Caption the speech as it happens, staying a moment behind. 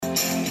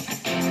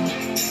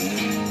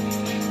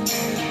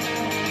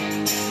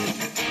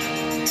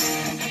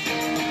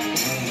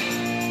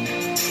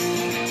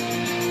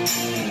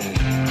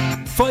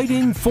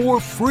fighting for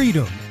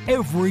freedom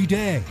every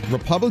day.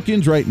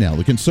 Republicans right now,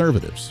 the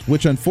conservatives,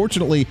 which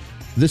unfortunately,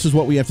 this is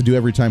what we have to do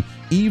every time,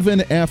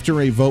 even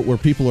after a vote where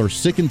people are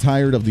sick and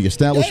tired of the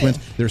establishment,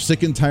 they're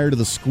sick and tired of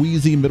the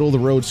squeezy,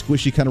 middle-of-the-road,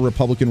 squishy kind of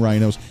Republican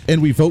rhinos,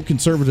 and we vote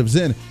conservatives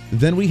in,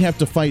 then we have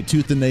to fight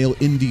tooth and nail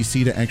in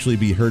D.C. to actually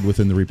be heard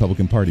within the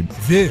Republican Party.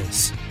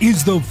 This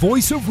is the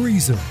Voice of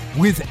Reason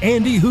with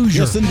Andy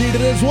Hoosier. Yes, indeed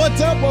it is. What's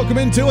up? Welcome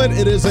into it.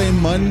 It is a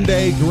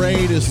Monday,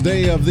 greatest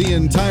day of the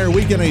entire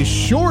week, and a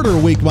shorter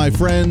week, my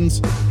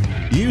friends.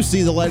 You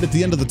see the light at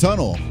the end of the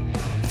tunnel.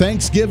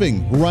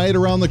 Thanksgiving right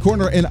around the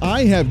corner, and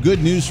I have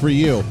good news for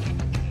you.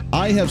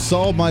 I have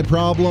solved my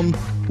problem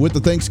with the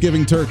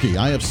Thanksgiving turkey.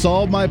 I have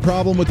solved my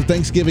problem with the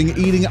Thanksgiving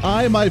eating.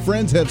 I, my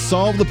friends, have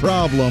solved the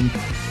problem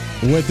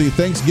with the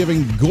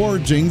Thanksgiving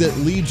gorging that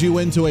leads you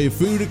into a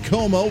food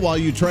coma while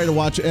you try to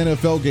watch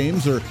NFL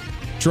games or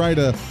try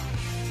to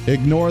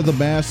ignore the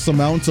mass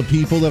amounts of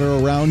people that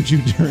are around you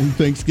during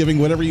Thanksgiving,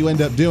 whatever you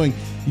end up doing.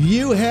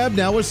 You have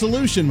now a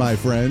solution, my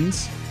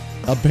friends.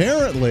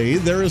 Apparently,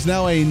 there is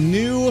now a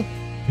new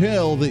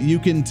pill that you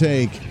can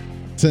take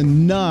to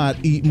not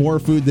eat more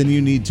food than you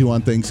need to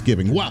on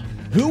Thanksgiving. Wow,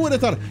 who would have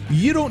thought?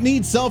 You don't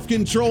need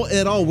self-control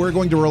at all. We're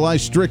going to rely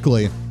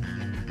strictly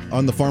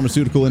on the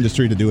pharmaceutical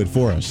industry to do it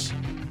for us.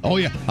 Oh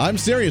yeah, I'm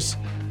serious.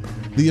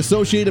 The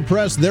Associated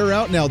Press, they're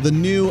out now. The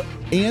new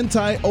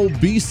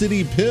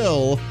anti-obesity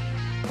pill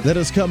that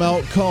has come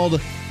out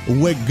called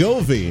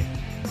Wegovy.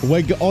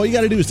 All you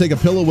got to do is take a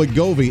pill of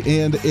Wegovy,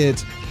 and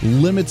it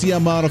limits the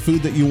amount of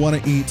food that you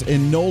want to eat,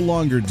 and no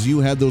longer do you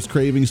have those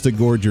cravings to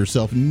gorge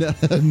yourself.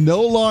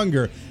 No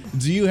longer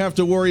do you have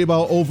to worry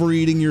about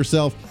overeating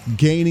yourself,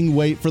 gaining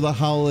weight for the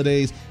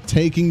holidays,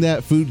 taking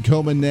that food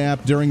coma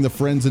nap during the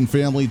friends and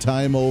family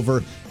time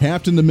over,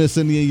 having to miss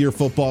any of your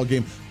football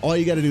game. All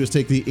you got to do is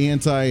take the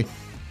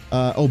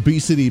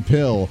anti-obesity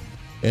pill,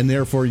 and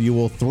therefore you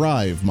will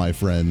thrive, my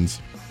friends.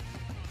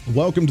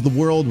 Welcome to the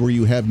world where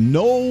you have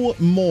no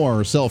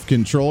more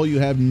self-control. You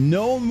have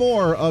no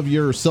more of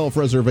your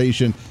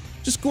self-reservation.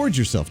 Just gorge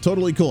yourself.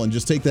 Totally cool. And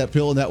just take that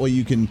pill, and that way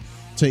you can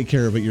take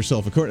care of it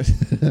yourself.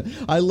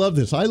 I love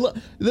this.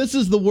 This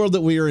is the world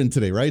that we are in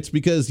today, right? It's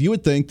because you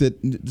would think that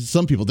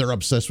some people, they're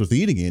obsessed with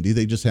eating, Andy.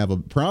 They just have a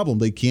problem.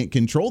 They can't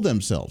control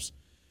themselves.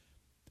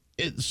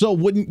 So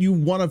wouldn't you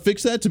want to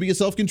fix that to be a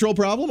self-control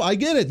problem? I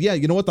get it. Yeah,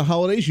 you know what? The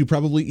holidays, you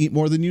probably eat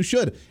more than you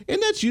should.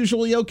 And that's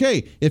usually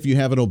okay. If you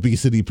have an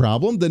obesity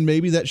problem, then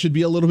maybe that should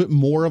be a little bit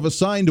more of a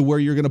sign to where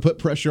you're going to put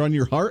pressure on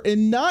your heart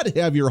and not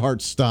have your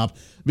heart stop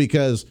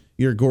because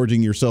you're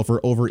gorging yourself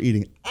or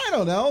overeating. I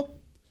don't know.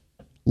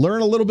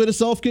 Learn a little bit of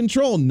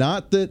self-control.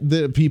 Not that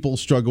the people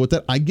struggle with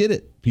that. I get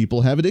it.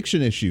 People have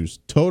addiction issues.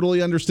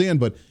 Totally understand.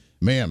 But,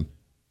 man,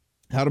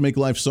 how to make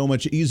life so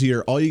much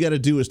easier. All you got to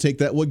do is take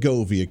that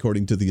Wegovy,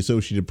 according to the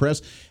Associated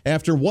Press.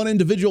 After one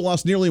individual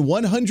lost nearly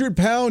 100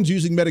 pounds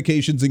using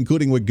medications,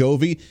 including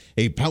Wegovy,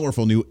 a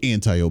powerful new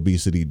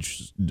anti-obesity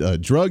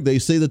drug, they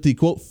say that the,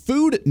 quote,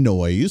 food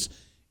noise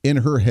in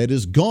her head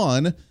is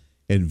gone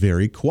and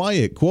very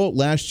quiet. Quote,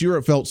 last year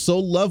it felt so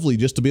lovely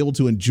just to be able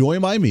to enjoy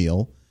my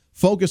meal,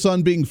 focus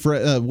on being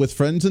with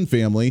friends and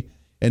family,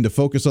 and to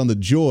focus on the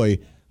joy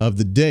of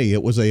the day.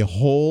 It was a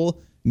whole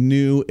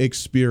new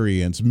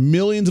experience.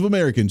 Millions of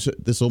Americans,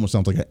 this almost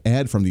sounds like an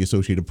ad from the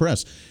Associated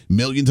Press,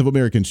 millions of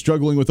Americans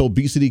struggling with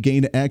obesity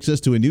gained access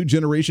to a new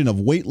generation of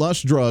weight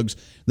loss drugs.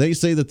 They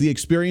say that the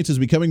experience is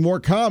becoming more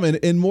common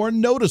and more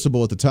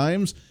noticeable at the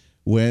times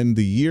when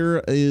the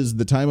year is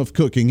the time of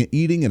cooking,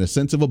 eating, and a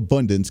sense of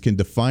abundance can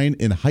define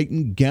and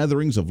heighten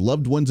gatherings of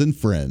loved ones and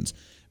friends.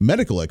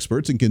 Medical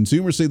experts and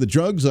consumers say the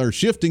drugs are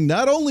shifting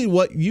not only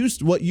what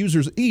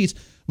users eat,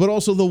 but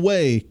also the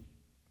way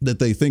that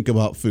they think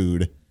about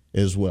food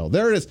as well.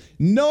 There it is.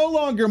 No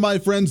longer, my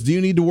friends, do you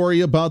need to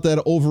worry about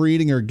that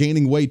overeating or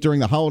gaining weight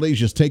during the holidays.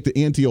 Just take the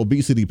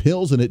anti-obesity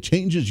pills and it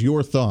changes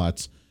your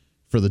thoughts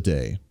for the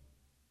day.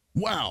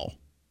 Wow.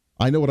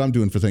 I know what I'm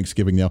doing for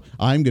Thanksgiving now.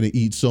 I'm going to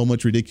eat so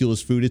much ridiculous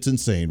food. It's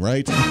insane,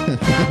 right?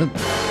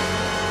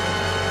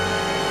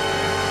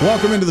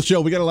 Welcome into the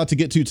show. We got a lot to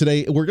get to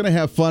today. We're going to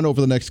have fun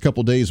over the next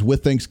couple days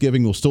with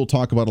Thanksgiving. We'll still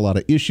talk about a lot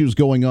of issues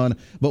going on,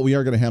 but we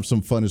are going to have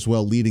some fun as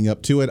well leading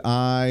up to it.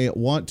 I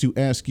want to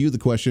ask you the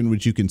question,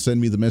 which you can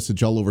send me the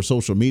message all over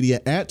social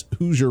media at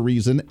Hoosier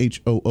Reason,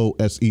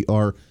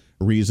 HOOSER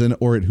Reason,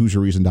 or at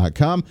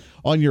HoosierReason.com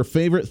on your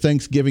favorite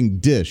Thanksgiving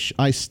dish.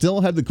 I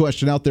still have the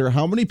question out there,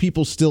 how many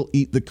people still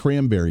eat the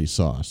cranberry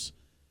sauce?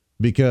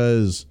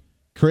 Because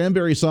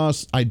cranberry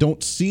sauce, I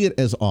don't see it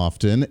as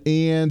often,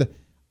 and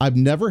I've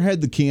never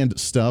had the canned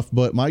stuff,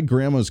 but my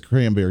grandma's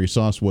cranberry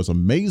sauce was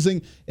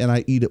amazing, and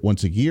I eat it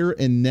once a year,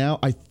 and now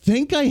I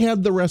think I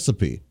have the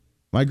recipe.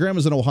 My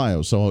grandma's in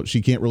Ohio, so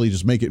she can't really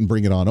just make it and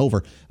bring it on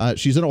over.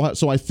 She's in Ohio,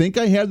 so I think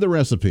I have the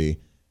recipe,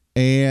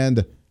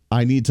 and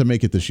I need to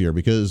make it this year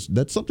because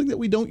that's something that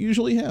we don't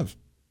usually have.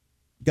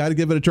 Got to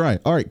give it a try.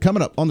 All right,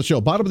 coming up on the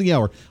show, bottom of the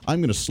hour, I'm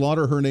going to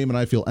slaughter her name, and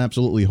I feel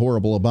absolutely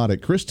horrible about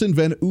it. Kristen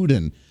Van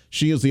Uden.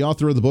 She is the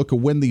author of the book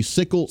When the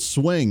Sickle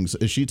Swings,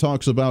 as she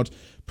talks about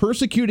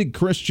persecuted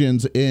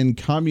Christians in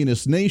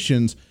communist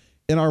nations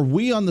And are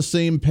we on the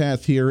same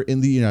path here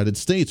in the United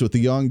States with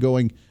the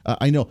ongoing,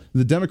 I know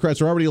the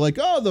Democrats are already like,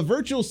 oh, the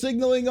virtual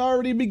signaling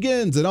already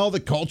begins and all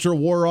the culture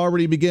war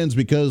already begins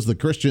because the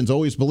Christians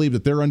always believe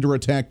that they're under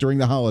attack during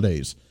the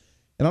holidays.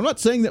 And I'm not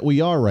saying that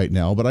we are right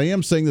now, but I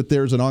am saying that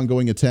there's an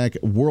ongoing attack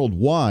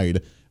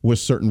worldwide with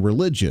certain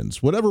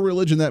religions, whatever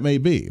religion that may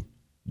be.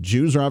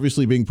 Jews are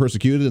obviously being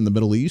persecuted in the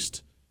Middle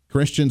East.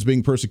 Christians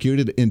being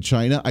persecuted in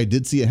China. I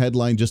did see a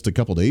headline just a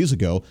couple days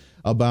ago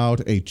about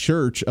a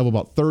church of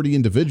about 30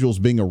 individuals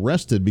being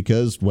arrested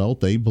because, well,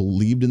 they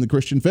believed in the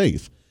Christian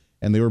faith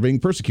and they were being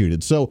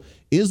persecuted. So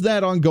is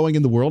that ongoing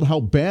in the world?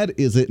 How bad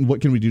is it? And what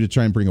can we do to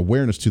try and bring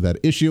awareness to that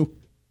issue?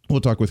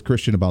 We'll talk with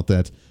Christian about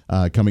that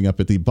coming up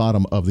at the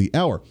bottom of the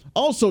hour.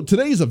 Also,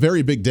 today is a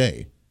very big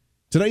day.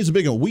 Today's a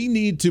big one. We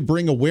need to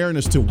bring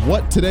awareness to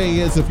what today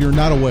is if you're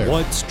not aware.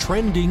 What's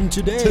trending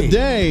today?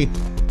 Today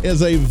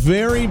is a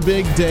very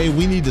big day.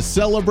 We need to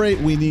celebrate.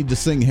 We need to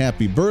sing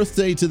happy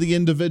birthday to the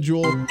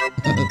individual.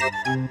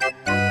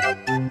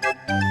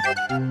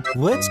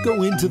 Let's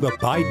go into the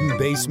Biden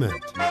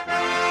basement.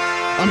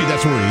 I mean,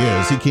 that's where he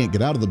is. He can't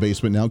get out of the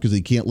basement now because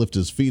he can't lift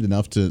his feet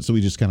enough so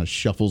he just kind of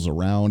shuffles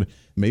around.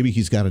 Maybe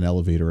he's got an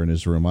elevator in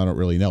his room. I don't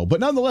really know.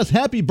 But nonetheless,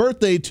 happy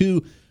birthday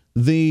to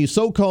the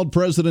so-called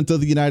president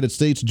of the United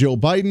States, Joe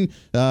Biden,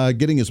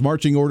 getting his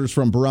marching orders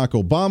from Barack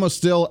Obama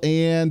still,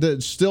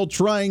 and still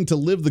trying to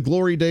live the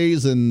glory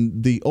days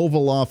in the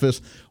Oval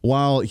Office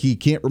while he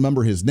can't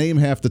remember his name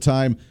half the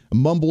time,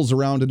 mumbles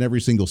around in every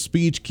single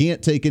speech,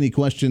 can't take any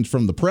questions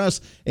from the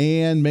press,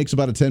 and makes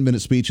about a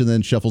 10-minute speech and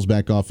then shuffles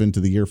back off into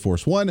the Air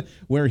Force One,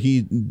 where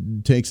he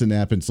takes a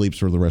nap and sleeps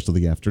for the rest of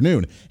the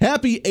afternoon.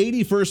 Happy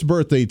 81st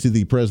birthday to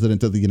the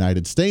president of the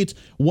United States.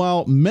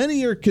 While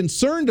many are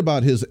concerned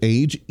about his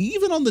age,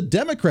 even on the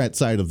Democrat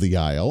side of the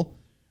aisle,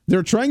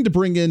 they're trying to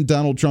bring in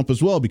Donald Trump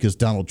as well because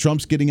Donald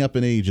Trump's getting up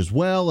in age as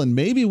well, and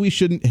maybe we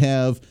shouldn't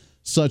have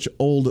such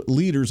old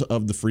leaders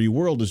of the free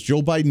world, as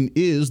Joe Biden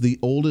is the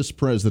oldest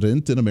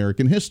president in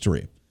American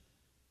history.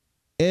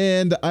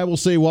 And I will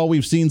say, while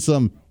we've seen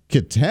some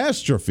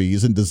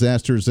catastrophes and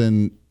disasters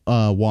in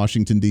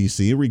Washington,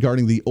 D.C.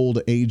 regarding the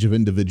old age of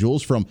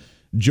individuals, from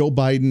Joe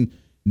Biden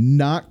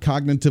not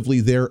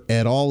cognitively there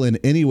at all in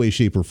any way,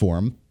 shape, or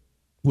form,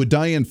 with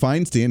Dianne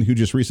Feinstein, who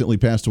just recently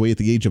passed away at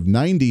the age of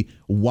 90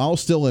 while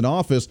still in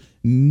office,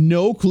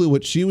 no clue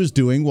what she was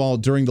doing while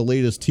during the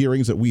latest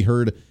hearings that we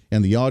heard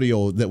and the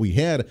audio that we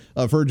had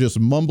of her just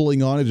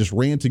mumbling on and just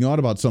ranting on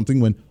about something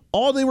when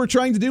all they were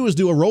trying to do is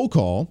do a roll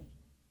call.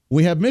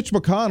 We have Mitch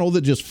McConnell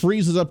that just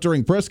freezes up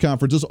during press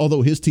conferences,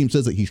 although his team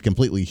says that he's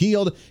completely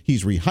healed.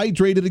 He's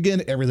rehydrated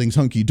again. Everything's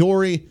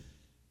hunky-dory.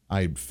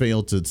 I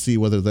failed to see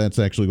whether that's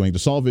actually going to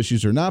solve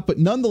issues or not, but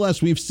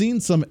nonetheless, we've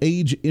seen some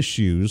age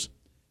issues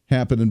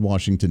happen in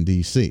Washington,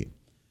 D.C.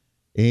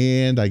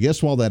 And I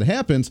guess while that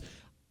happens,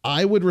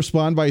 I would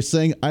respond by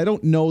saying I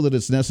don't know that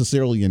it's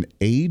necessarily an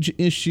age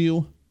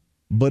issue,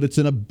 but it's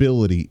an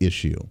ability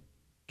issue.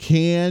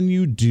 Can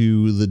you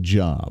do the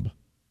job?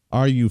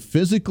 Are you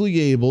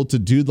physically able to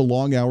do the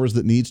long hours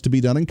that needs to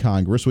be done in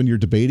Congress when you're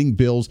debating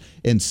bills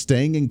and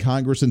staying in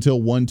Congress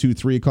until 1, 2,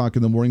 3 o'clock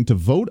in the morning to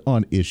vote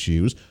on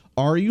issues?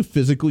 Are you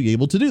physically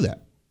able to do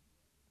that?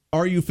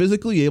 Are you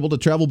physically able to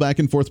travel back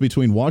and forth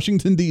between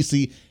Washington,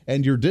 D.C.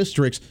 and your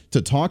districts to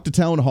talk to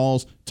town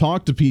halls,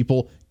 talk to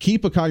people,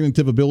 keep a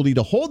cognitive ability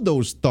to hold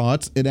those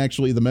thoughts and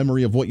actually the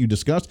memory of what you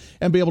discussed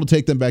and be able to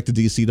take them back to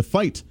D.C. to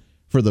fight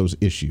for those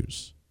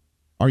issues?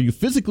 Are you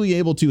physically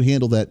able to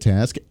handle that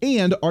task,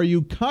 and are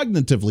you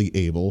cognitively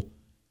able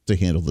to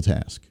handle the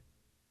task?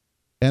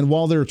 And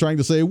while they're trying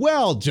to say,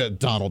 well,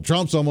 Donald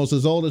Trump's almost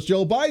as old as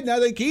Joe Biden,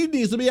 I think he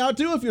needs to be out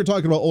too if you're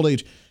talking about old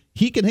age,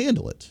 he can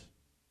handle it.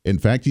 In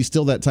fact, he's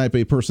still that type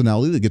A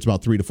personality that gets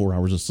about 3 to 4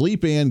 hours of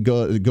sleep and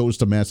goes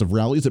to massive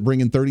rallies that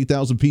bring in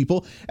 30,000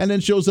 people and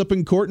then shows up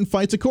in court and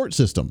fights a court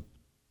system.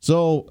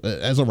 So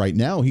as of right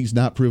now, he's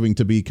not proving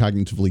to be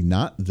cognitively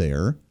not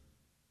there.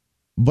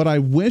 But I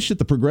wish that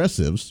the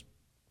progressives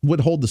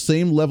would hold the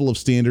same level of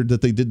standard that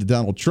they did to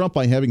Donald Trump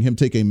by having him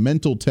take a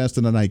mental test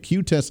and an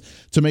IQ test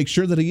to make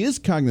sure that he is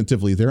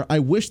cognitively there. I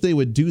wish they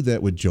would do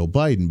that with Joe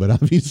Biden, but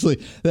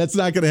obviously that's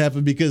not going to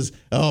happen because,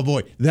 oh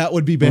boy, that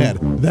would be bad.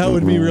 That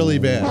would be really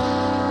bad.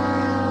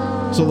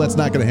 So that's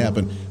not going to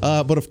happen.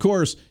 But of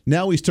course,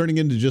 now he's turning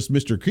into just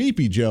Mr.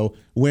 Creepy Joe,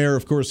 where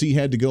of course he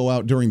had to go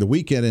out during the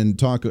weekend and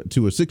talk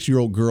to a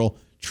 6-year-old girl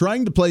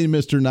trying to play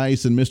Mr.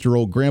 Nice and Mr.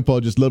 Old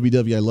Grandpa, just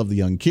lovey-dovey, I love the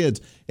young kids,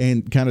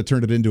 and kind of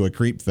turned it into a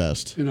creep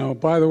fest. You know,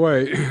 by the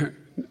way,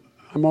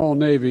 I'm all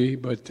Navy,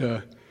 but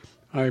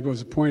I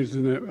was appointed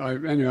to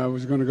I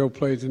was going to go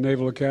play at the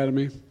Naval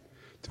Academy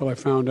until I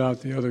found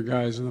out the other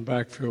guys in the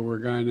backfield were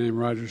a guy named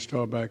Roger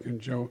Staubach and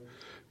Joe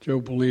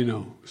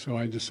Bellino, so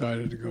I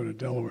decided to go to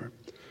Delaware.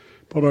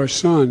 But our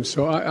son,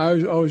 so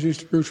I always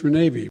used to root for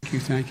Navy.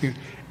 Thank you,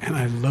 and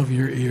I love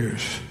your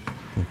ears.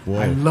 Whoa.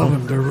 I love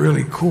them. They're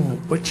really cool.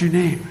 What's your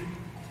name?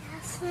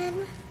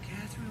 Catherine.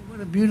 Catherine, what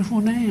a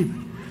beautiful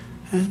name.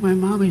 That's my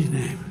mommy's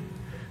name.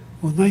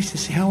 Well, nice to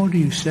see. How old are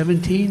you,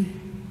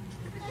 17?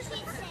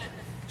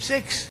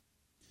 6.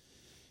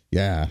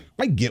 Yeah,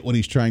 I get what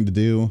he's trying to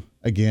do.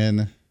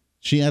 Again,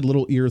 she had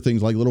little ear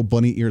things, like little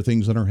bunny ear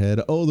things on her head.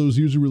 Oh, those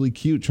ears are really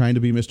cute, trying to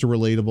be Mr.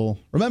 Relatable.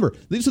 Remember,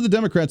 these are the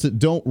Democrats that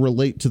don't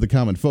relate to the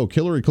common folk.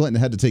 Hillary Clinton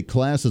had to take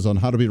classes on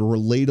how to be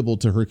relatable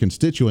to her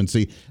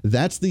constituency.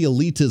 That's the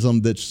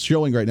elitism that's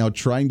showing right now,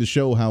 trying to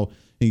show how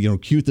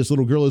cute this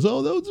little girl is.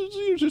 Oh, those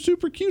ears are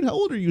super cute. How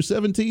old are you,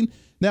 17?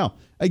 Now,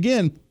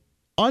 again,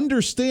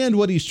 understand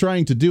what he's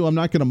trying to do. I'm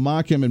not going to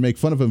mock him and make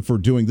fun of him for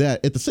doing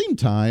that. At the same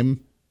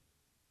time,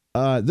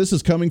 this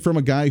is coming from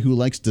a guy who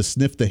likes to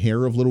sniff the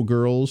hair of little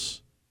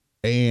girls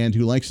and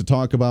who likes to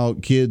talk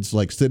about kids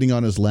like sitting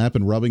on his lap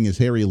and rubbing his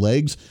hairy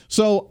legs.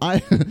 So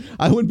I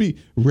would be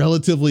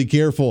relatively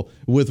careful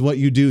with what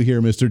you do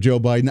here, Mr.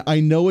 Joe Biden. I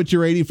know it's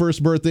your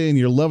 81st birthday and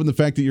you're loving the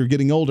fact that you're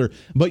getting older,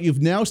 but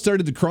you've now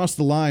started to cross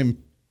the line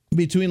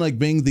between like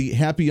being the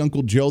happy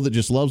Uncle Joe that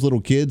just loves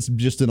little kids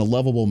just in a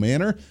lovable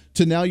manner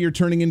to now you're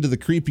turning into the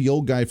creepy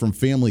old guy from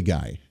Family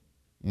Guy.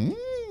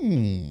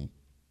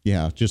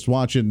 Yeah, just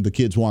watching the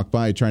kids walk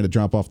by trying to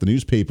drop off the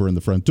newspaper in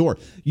the front door.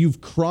 You've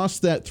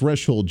crossed that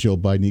threshold, Joe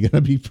Biden. You got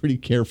to be pretty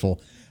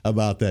careful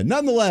about that.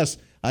 Nonetheless,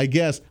 I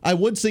guess I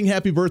would sing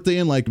happy birthday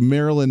in like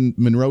Marilyn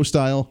Monroe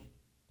style,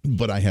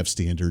 but I have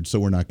standards, so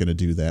we're not going to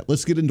do that.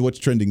 Let's get into what's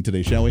trending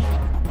today, shall we?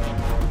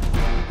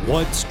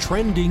 What's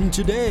trending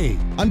today?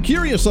 I'm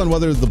curious on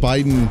whether the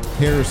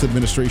Biden-Harris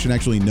administration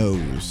actually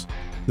knows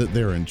that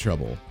they're in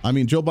trouble. I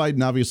mean, Joe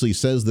Biden obviously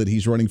says that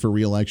he's running for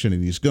re-election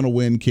and he's going to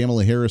win.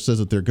 Kamala Harris says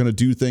that they're going to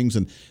do things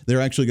and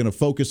they're actually going to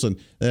focus on,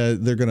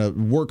 they're going to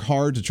work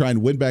hard to try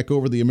and win back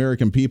over the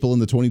American people in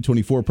the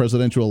 2024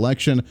 presidential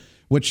election,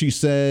 which she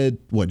said,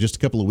 just a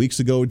couple of weeks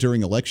ago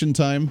during election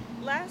time?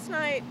 Last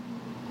night,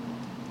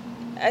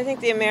 I think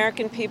the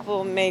American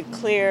people made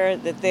clear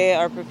that they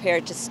are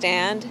prepared to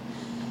stand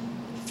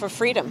for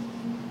freedom.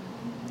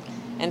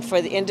 And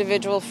for the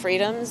individual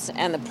freedoms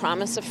and the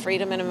promise of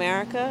freedom in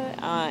America.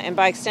 And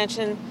by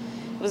extension,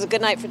 it was a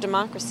good night for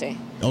democracy.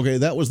 Okay,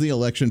 that was the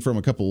election from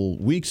a couple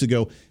weeks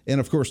ago. And,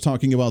 of course,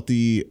 talking about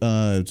the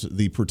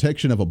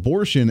protection of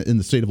abortion in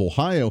the state of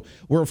Ohio,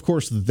 where, of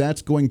course,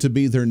 that's going to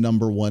be their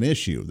number one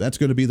issue. That's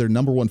going to be their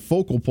number one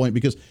focal point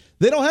because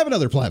they don't have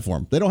another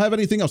platform. They don't have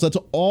anything else. That's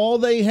all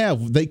they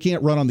have. They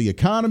can't run on the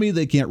economy.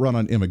 They can't run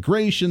on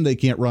immigration. They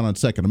can't run on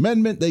Second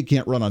Amendment. They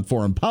can't run on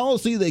foreign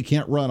policy. They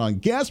can't run on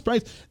gas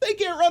price. They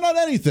can't run on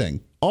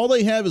anything. All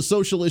they have is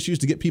social issues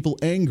to get people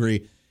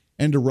angry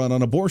and to run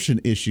on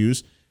abortion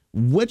issues,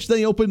 which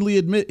they openly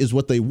admit is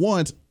what they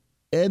want,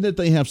 and that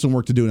they have some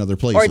work to do in other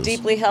places. Or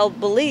deeply held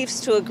beliefs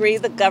to agree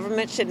the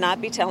government should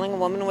not be telling a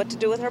woman what to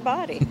do with her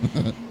body.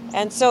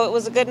 And so it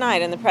was a good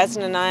night, and the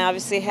president and I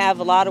obviously have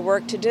a lot of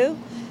work to do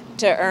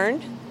to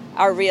earn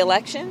our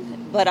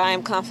re-election, but I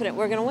am confident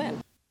we're going to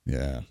win.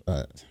 Yeah.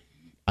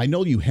 I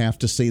know you have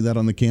to say that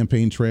on the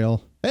campaign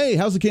trail. Hey,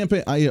 how's the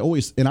campaign? I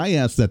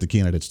ask that to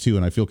candidates too,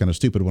 and I feel kind of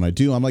stupid when I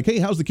do. I'm like, hey,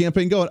 how's the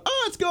campaign going?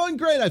 Oh, it's going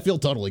great. I feel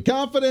totally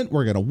confident.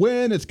 We're going to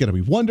win. It's going to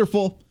be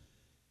wonderful.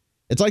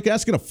 It's like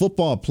asking a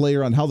football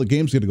player on how the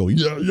game's going to go.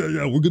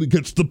 Yeah. We're going to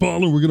catch the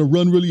ball, and we're going to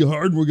run really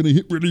hard, and we're going to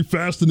hit really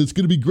fast, and it's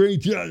going to be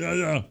great.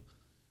 Yeah.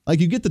 Like,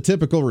 you get the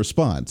typical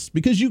response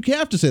because you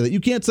have to say that.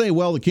 You can't say,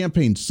 well, the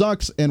campaign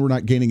sucks, and we're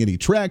not gaining any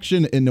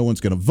traction, and no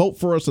one's going to vote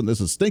for us, and this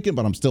is stinking,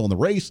 but I'm still in the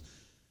race.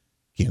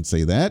 Can't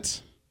say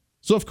that.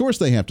 So, of course,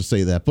 they have to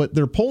say that, but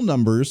their poll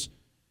numbers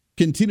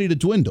continue to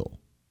dwindle.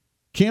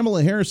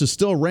 Kamala Harris is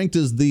still ranked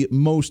as the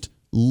most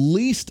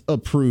least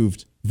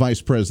approved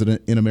vice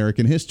president in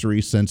American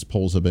history since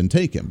polls have been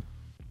taken.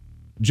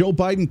 Joe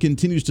Biden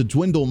continues to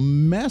dwindle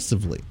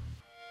massively,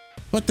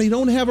 but they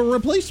don't have a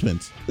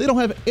replacement. They don't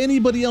have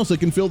anybody else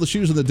that can fill the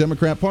shoes of the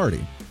Democrat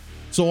Party.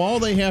 So all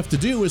they have to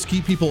do is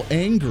keep people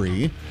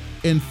angry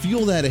and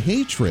fuel that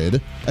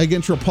hatred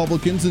against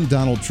Republicans and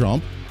Donald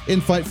Trump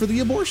and fight for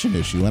the abortion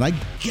issue. And I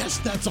guess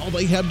that's all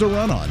they have to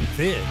run on.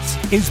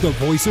 This is the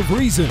Voice of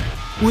Reason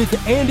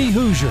with Andy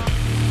Hoosier.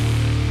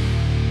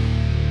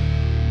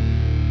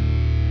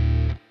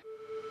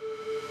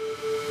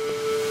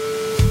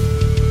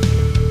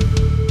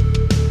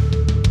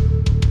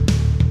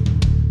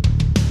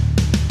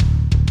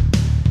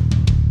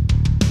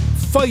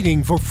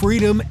 Fighting for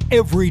freedom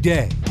every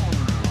day.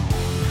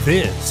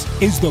 This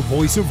is the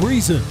Voice of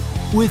Reason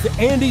with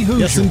Andy Hoosier.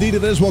 Yes, indeed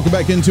it is. Welcome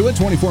back into it.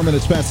 24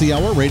 minutes past the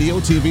hour. Radio,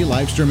 TV,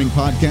 live streaming,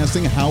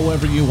 podcasting.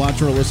 However you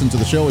watch or listen to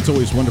the show, it's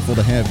always wonderful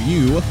to have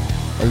you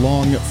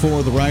along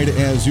for the ride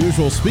as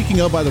usual. Speaking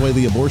of, by the way,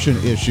 the abortion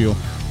issue,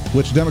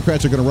 which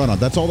Democrats are going to run on.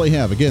 That's all they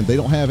have. Again, they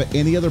don't have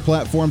any other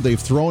platform. They've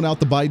thrown out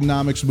the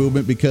Bidenomics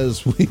movement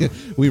because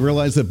we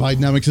realize that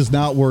Bidenomics is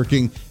not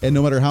working. And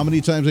no matter how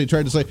many times they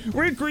tried to say,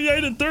 we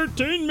created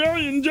 13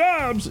 million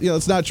jobs. Yeah,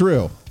 that's not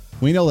true.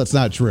 We know that's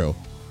not true.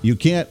 You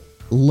can't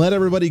let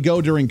everybody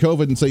go during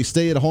COVID and say,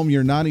 stay at home,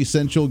 you're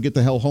non-essential, get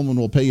the hell home and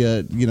we'll pay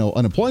you,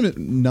 unemployment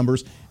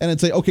numbers, and then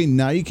say, okay,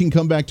 now you can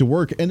come back to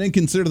work and then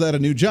consider that a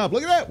new job.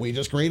 Look at that. We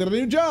just created a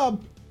new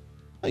job.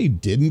 No, you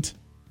didn't.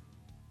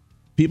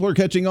 People are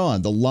catching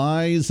on. The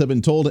lies have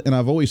been told, and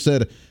I've always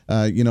said,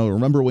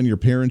 remember when your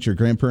parents, your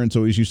grandparents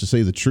always used to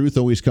say the truth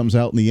always comes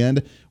out in the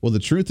end? Well, the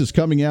truth is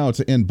coming out,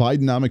 and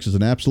Bidenomics is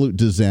an absolute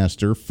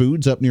disaster.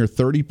 Food's up near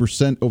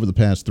 30% over the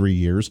past 3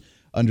 years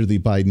under the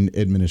Biden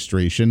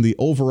administration. The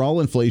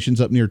overall inflation's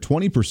up near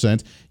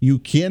 20%. You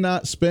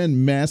cannot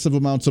spend massive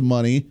amounts of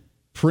money,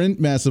 print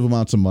massive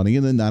amounts of money,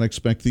 and then not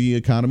expect the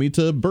economy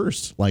to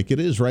burst like it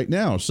is right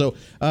now. So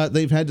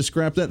they've had to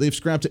scrap that. They've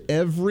scrapped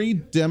every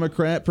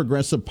Democrat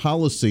progressive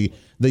policy.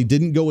 They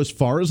didn't go as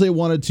far as they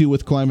wanted to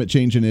with climate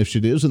change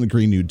initiatives and the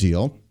Green New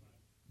Deal.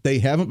 They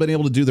haven't been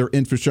able to do their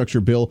infrastructure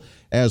bill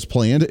as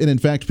planned. And in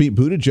fact, Pete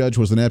Buttigieg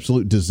was an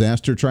absolute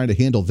disaster trying to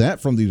handle that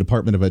from the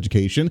Department of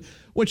Education,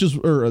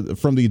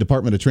 from the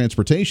Department of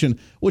Transportation,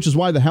 which is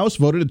why the House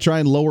voted to try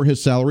and lower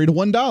his salary to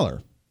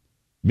 $1.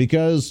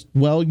 Because,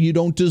 well, you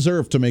don't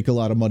deserve to make a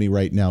lot of money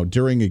right now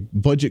during a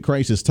budget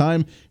crisis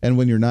time and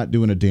when you're not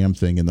doing a damn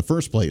thing in the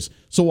first place.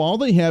 So all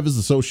they have is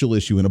the social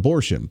issue in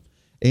abortion.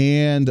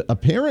 And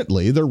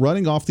apparently they're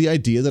running off the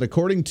idea that,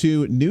 according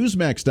to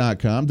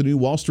Newsmax.com, the new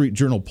Wall Street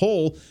Journal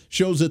poll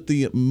shows that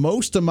the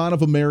most amount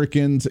of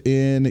Americans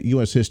in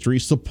U.S. history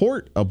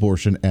support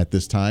abortion at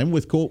this time,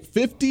 with, quote,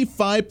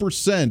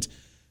 55%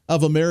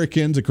 of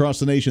Americans across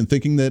the nation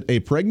thinking that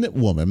a pregnant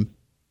woman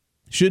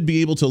should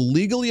be able to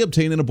legally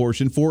obtain an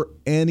abortion for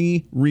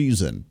any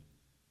reason.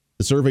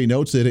 The survey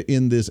notes that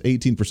in this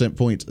 18%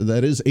 point,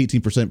 that is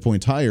 18%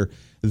 points higher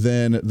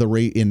than the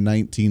rate in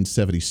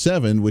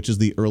 1977, which is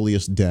the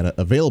earliest data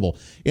available.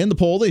 In the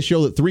poll, they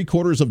show that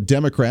 3/4 of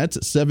Democrats,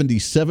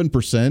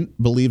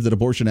 77%, believe that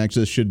abortion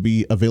access should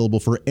be available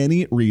for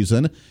any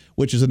reason,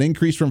 which is an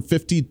increase from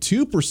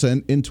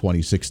 52% in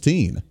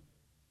 2016.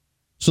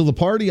 So the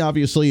party,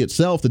 obviously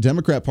itself, the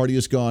Democrat Party,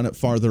 has gone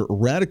farther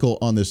radical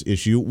on this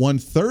issue.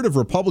 1/3 of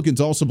Republicans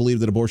also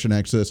believe that abortion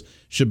access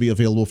should be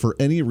available for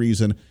any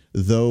reason,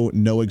 though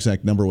no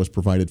exact number was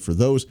provided for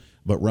those.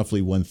 But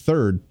roughly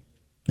 1/3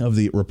 of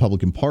the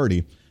Republican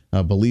Party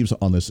believes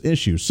on this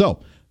issue. So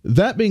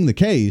that being the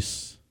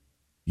case,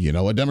 you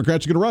know what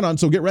Democrats are going to run on.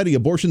 So get ready.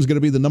 Abortion is going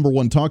to be the number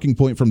one talking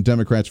point from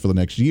Democrats for the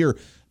next year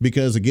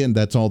because, again,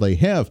 that's all they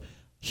have.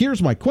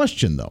 Here's my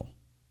question, though.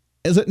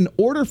 Is that in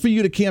order for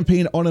you to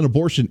campaign on an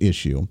abortion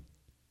issue,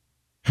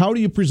 how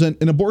do you present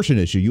an abortion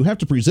issue? You have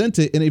to present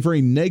it in a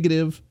very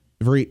negative,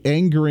 very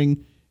angering,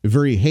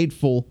 very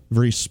hateful,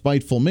 very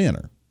spiteful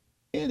manner.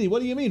 Andy,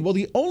 what do you mean? Well,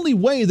 the only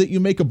way that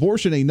you make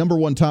abortion a number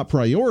one top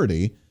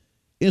priority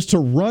is to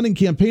run and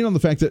campaign on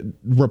the fact that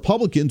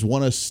Republicans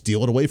want to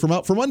steal it away from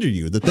out from under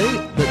you. They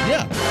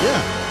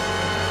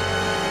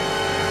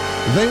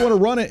want to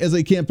run it as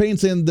a campaign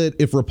saying that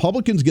if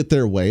Republicans get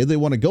their way, they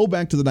want to go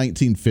back to the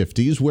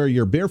 1950s where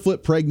you're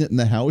barefoot pregnant in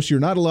the house, you're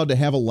not allowed to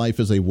have a life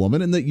as a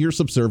woman, and that you're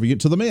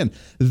subservient to the man.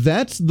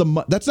 That's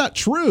not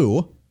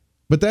true,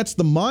 but that's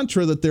the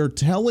mantra that they're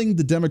telling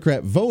the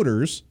Democrat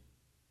voters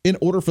in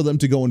order for them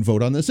to go and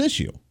vote on this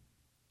issue,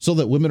 so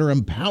that women are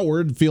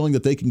empowered, feeling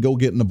that they can go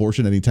get an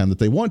abortion anytime that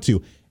they want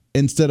to,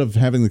 instead of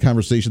having the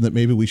conversation that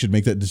maybe we should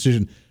make that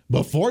decision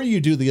before you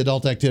do the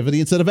adult activity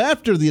instead of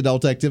after the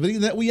adult activity,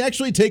 and that we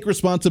actually take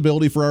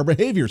responsibility for our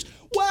behaviors.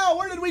 Wow,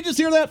 where did we just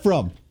hear that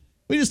from?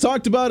 We just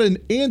talked about an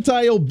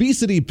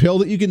anti-obesity pill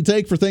that you can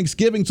take for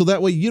Thanksgiving, so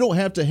that way you don't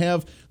have to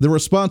have the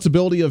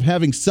responsibility of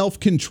having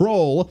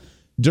self-control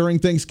during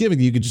Thanksgiving.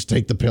 You can just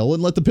take the pill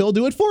and let the pill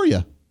do it for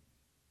you.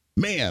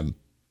 Man,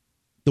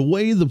 the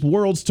way the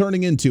world's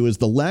turning into is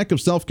the lack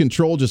of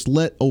self-control. Just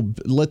let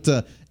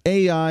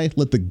AI,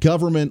 let the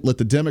government, let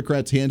the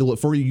Democrats handle it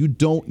for you. You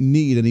don't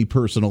need any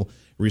personal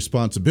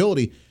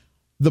responsibility.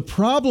 The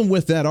problem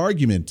with that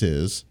argument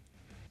is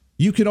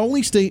you can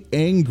only stay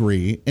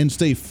angry and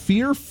stay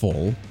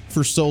fearful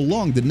for so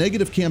long. The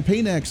negative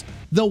campaign acts,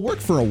 they'll work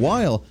for a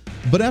while,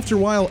 but after a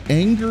while,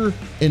 anger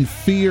and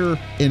fear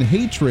and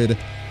hatred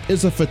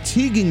is a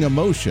fatiguing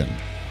emotion.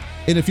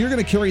 And if you're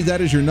going to carry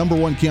that as your number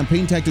one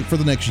campaign tactic for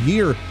the next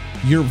year,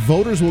 your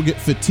voters will get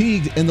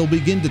fatigued and they'll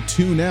begin to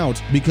tune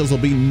out because they'll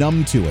be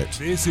numb to it.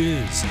 This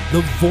is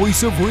the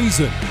Voice of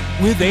Reason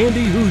with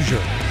Andy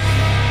Hoosier.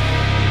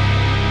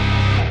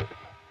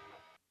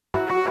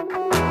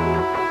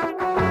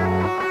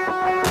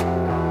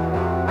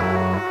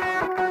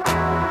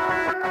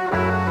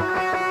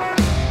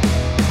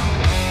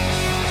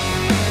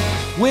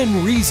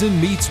 When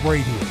Reason meets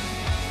radio,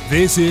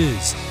 this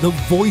is the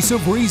Voice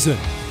of Reason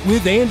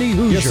with Andy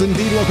Hoosier. Yes,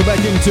 indeed. Welcome back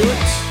into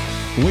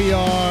it. We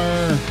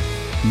are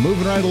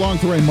moving right along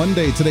through a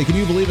Monday today. Can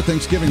you believe it?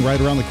 Thanksgiving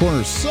right around the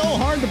corner. So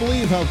hard to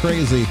believe how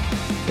crazy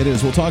it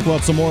is. We'll talk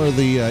about some more of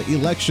the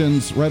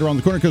elections right around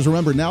the corner, because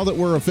remember, now that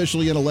we're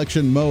officially in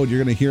election mode,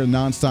 you're going to hear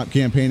nonstop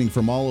campaigning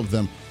from all of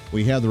them.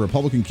 We have the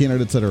Republican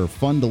candidates that are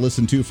fun to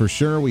listen to for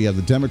sure. We have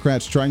the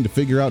Democrats trying to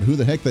figure out who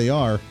the heck they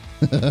are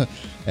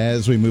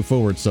as we move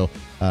forward. So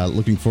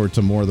looking forward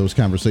to more of those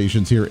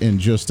conversations here in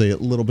just a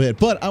little bit.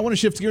 But I want to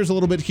shift gears a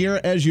little bit here.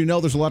 As you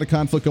know, there's a lot of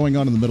conflict going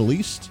on in the Middle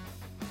East.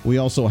 We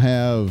also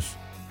have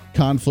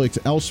conflict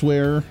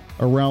elsewhere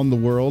around the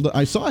world.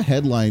 I saw a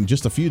headline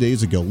just a few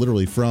days ago,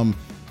 literally from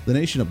the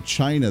nation of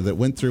China that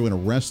went through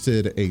and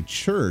arrested a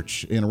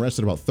church and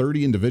arrested about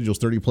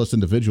 30 plus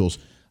individuals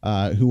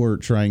who were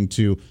trying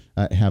to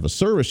have a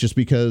service just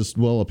because,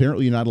 well,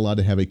 apparently you're not allowed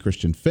to have a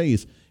Christian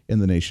faith in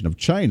the nation of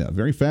China.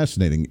 Very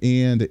fascinating.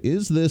 And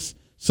is this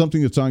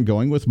something that's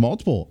ongoing with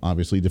multiple,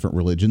 obviously, different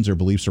religions or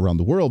beliefs around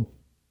the world?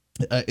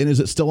 And is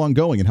it still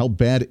ongoing? And how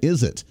bad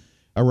is it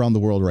around the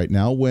world right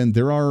now when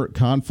there are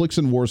conflicts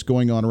and wars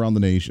going on around the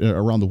nation,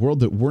 around the world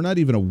that we're not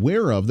even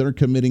aware of that are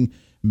committing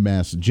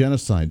mass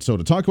genocide? So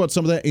to talk about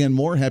some of that and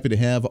more, happy to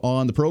have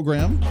on the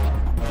program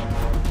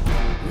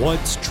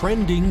What's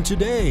trending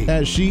today?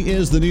 as she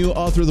is the new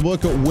author of the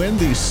book, When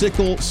the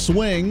Sickle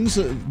Swings,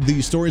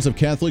 the stories of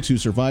Catholics who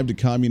survived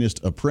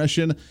communist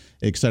oppression.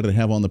 Excited to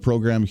have on the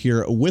program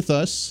here with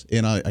us.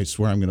 And I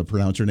swear I'm going to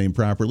pronounce her name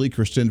properly,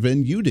 Kristen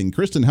Van Uden.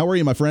 Kristen, how are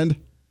you, my friend?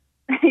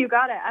 You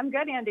got it. I'm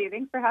good, Andy.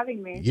 Thanks for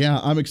having me. Yeah,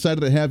 I'm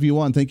excited to have you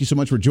on. Thank you so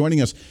much for joining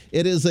us.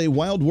 It is a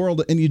wild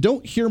world, and you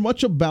don't hear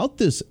much about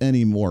this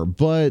anymore.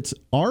 But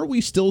are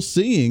we still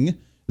seeing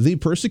the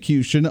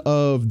persecution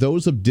of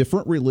those of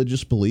different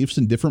religious beliefs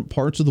in different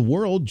parts of the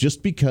world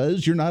just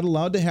because you're not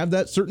allowed to have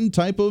that certain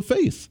type of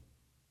faith?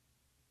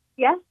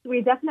 Yes,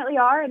 we definitely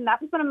are. And that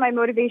was one of my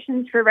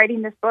motivations for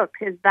writing this book,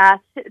 is that,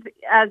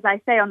 as I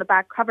say on the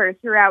back cover,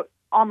 throughout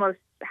almost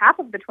half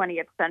of the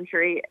 20th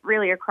century,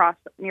 really across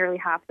nearly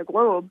half the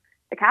globe,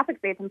 the Catholic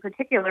faith in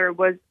particular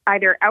was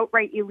either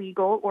outright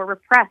illegal or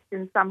repressed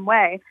in some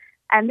way.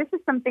 And this is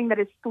something that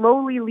is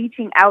slowly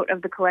leaching out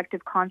of the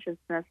collective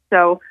consciousness.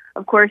 So,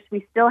 of course,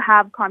 we still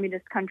have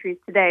communist countries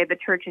today. The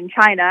church in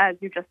China, as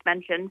you just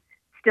mentioned,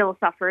 still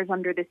suffers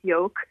under this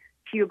yoke.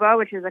 Cuba,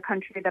 which is a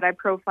country that I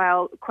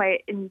profile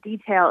quite in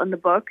detail in the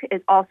book,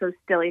 is also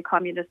still a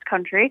communist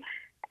country.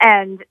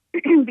 And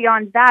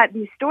beyond that,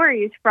 these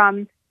stories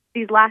from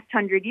these last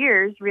 100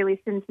 years,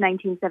 really since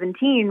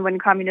 1917, when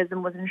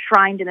communism was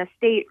enshrined in a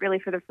state really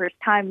for the first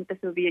time with the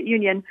Soviet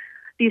Union,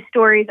 these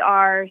stories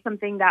are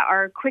something that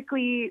are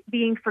quickly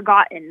being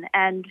forgotten.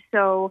 And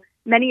so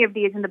many of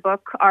these in the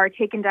book are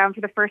taken down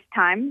for the first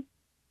time.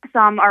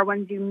 Some are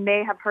ones you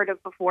may have heard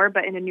of before,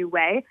 but in a new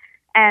way.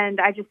 And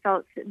I just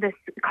felt this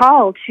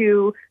call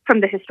to,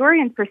 from the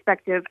historian's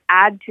perspective,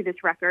 add to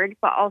this record,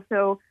 but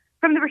also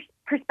from the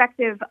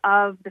perspective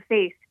of the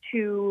faith,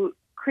 to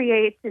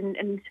create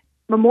and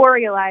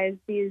memorialize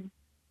these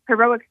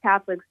heroic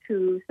Catholics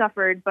who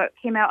suffered but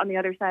came out on the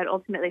other side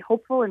ultimately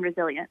hopeful and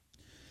resilient.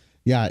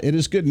 Yeah, it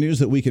is good news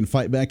that we can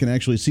fight back and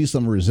actually see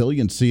some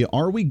resiliency.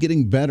 Are we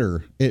getting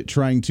better at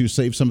trying to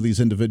save some of these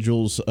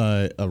individuals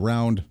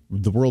around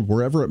the world,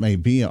 wherever it may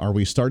be? Are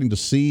we starting to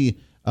see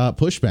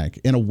pushback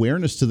and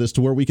awareness to this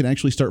to where we can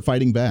actually start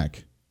fighting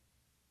back?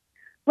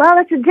 Well,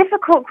 it's a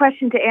difficult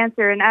question to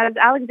answer. And as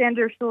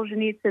Alexander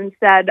Solzhenitsyn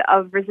said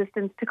of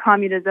resistance to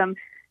communism,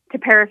 to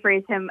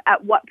paraphrase him,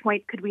 at what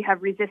point could we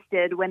have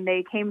resisted? When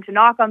they came to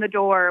knock on the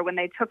door, when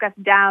they took us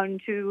down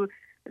to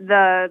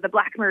the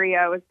Black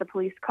Maria, was the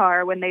police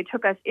car, when they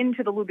took us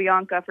into the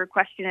Lubyanka for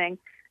questioning,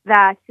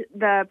 that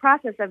the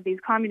process of these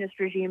communist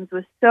regimes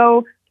was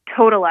so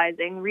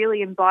totalizing,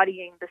 really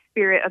embodying the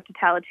spirit of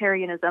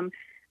totalitarianism,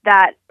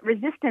 that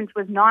resistance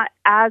was not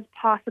as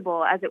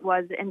possible as it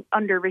was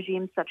under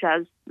regimes such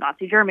as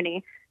Nazi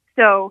Germany.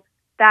 So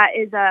that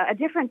is a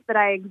difference that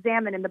I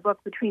examine in the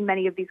book between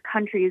many of these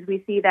countries.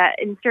 We see that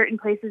in certain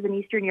places in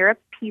Eastern Europe,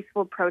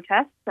 peaceful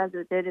protests, as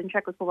it did in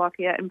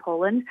Czechoslovakia and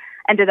Poland,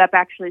 ended up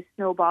actually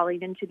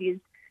snowballing into these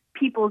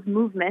people's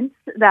movements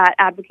that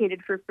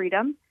advocated for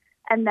freedom.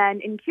 And then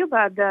in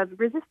Cuba, the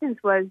resistance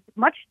was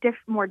much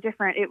more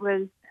different. It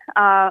was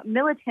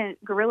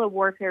militant guerrilla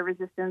warfare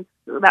resistance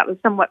that was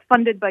somewhat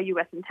funded by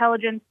U.S.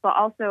 intelligence, but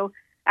also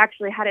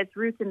actually had its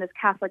roots in this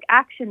Catholic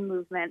Action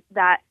movement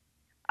that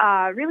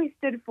really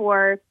stood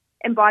for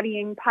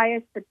embodying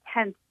Pius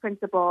X's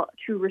principle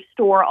to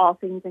restore all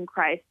things in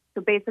Christ.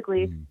 So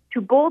basically,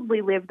 to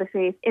boldly live the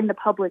faith in the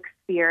public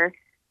sphere,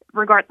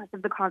 regardless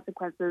of the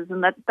consequences.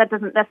 And that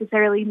doesn't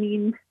necessarily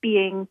mean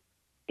being,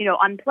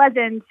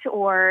 unpleasant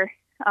or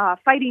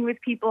fighting with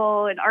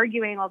people and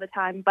arguing all the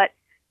time, but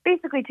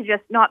basically to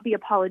just not be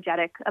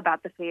apologetic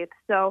about the faith.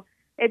 So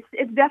it's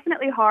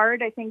definitely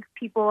hard. I think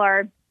people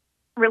are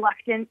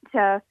reluctant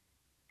to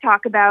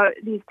talk about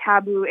these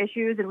taboo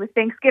issues. And with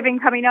Thanksgiving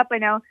coming up, I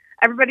know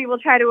everybody will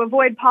try to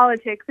avoid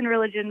politics and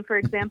religion, for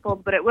example,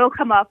 but it will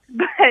come up.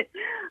 But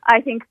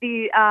I think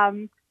the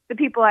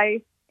people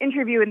I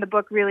interview in the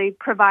book really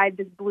provide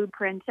this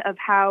blueprint of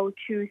how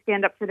to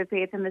stand up for the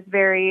faith in this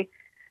very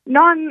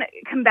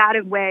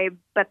non-combative way,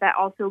 but that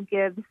also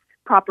gives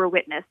proper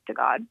witness to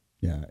God.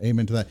 Yeah,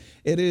 amen to that.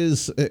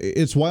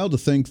 It's wild to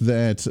think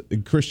that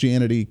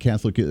Christianity,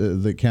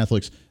 the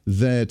Catholics,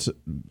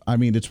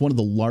 it's one of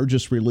the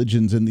largest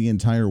religions in the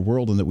entire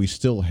world, and that we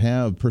still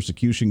have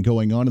persecution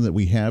going on, and that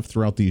we have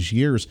throughout these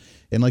years.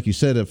 And like you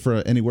said, for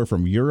anywhere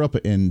from Europe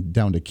and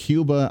down to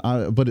Cuba,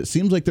 but it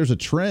seems like there's a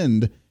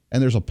trend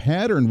and there's a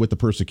pattern with the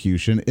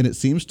persecution, and it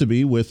seems to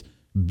be with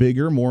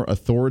bigger, more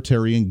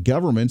authoritarian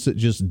governments that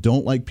just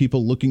don't like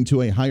people looking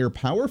to a higher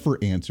power for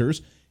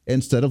answers,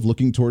 instead of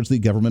looking towards the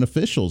government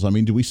officials. I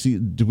mean, do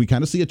we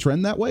kind of see a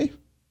trend that way?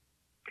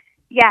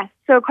 Yes.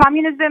 So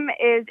communism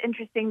is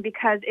interesting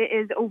because it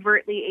is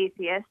overtly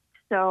atheist.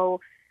 So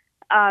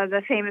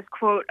the famous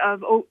quote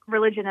of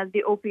religion as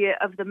the opiate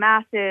of the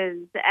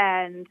masses,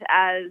 and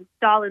as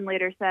Stalin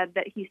later said,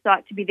 that he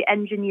sought to be the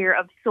engineer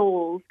of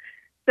souls.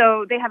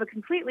 So they have a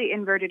completely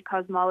inverted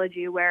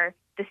cosmology where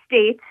the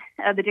state,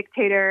 the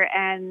dictator,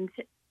 and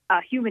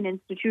a human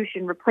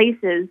institution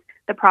replaces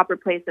the proper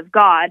place of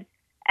God.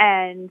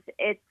 And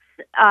it's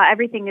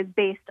everything is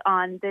based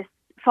on this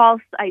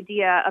false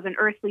idea of an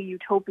earthly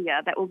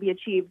utopia that will be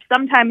achieved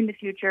sometime in the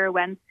future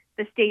when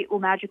the state will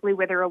magically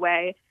wither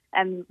away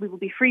and we will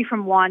be free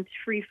from want,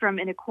 free from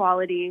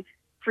inequality,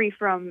 free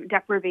from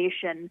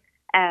deprivation,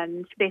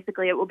 and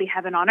basically it will be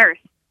heaven on earth.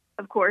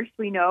 Of course,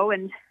 we know,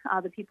 and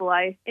the people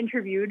I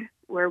interviewed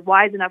were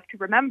wise enough to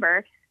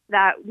remember,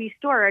 that we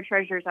store our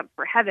treasures up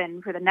for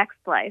heaven, for the next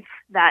life,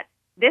 that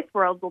this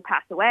world will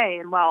pass away,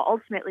 and while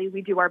ultimately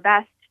we do our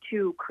best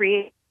to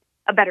create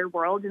a better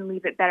world and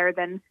leave it better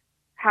than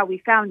how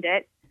we found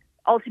it,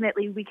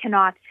 ultimately we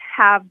cannot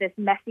have this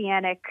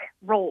messianic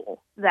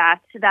role that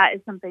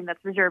is something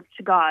that's reserved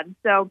to God.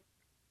 So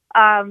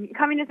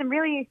communism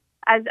really,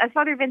 as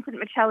Father Vincent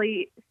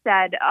Michelli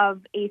said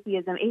of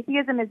atheism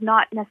is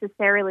not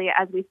necessarily,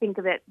 as we think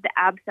of it, the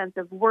absence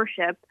of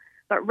worship,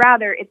 but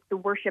rather it's the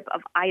worship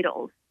of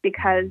idols,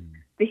 because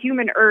the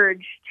human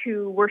urge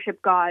to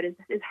worship God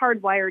is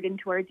hardwired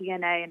into our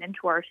DNA and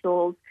into our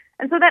souls.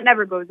 And so that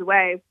never goes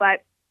away.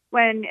 But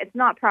when it's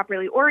not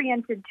properly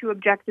oriented to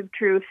objective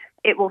truth,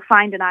 it will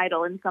find an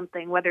idol in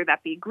something, whether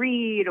that be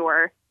greed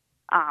or,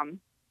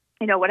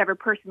 whatever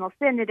personal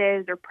sin it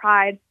is, or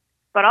pride.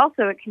 But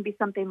also it can be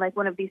something like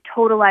one of these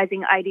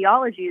totalizing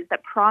ideologies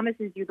that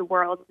promises you the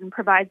world and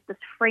provides this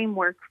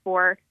framework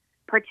for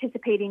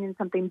participating in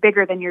something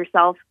bigger than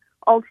yourself,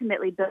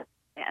 ultimately built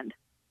land.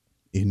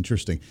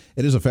 Interesting.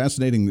 It is a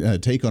fascinating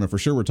take on it for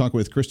sure. We're talking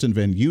with Kristen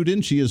Van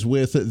Uden. She is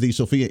with the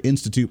Sophia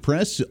Institute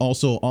Press,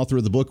 also author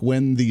of the book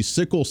When the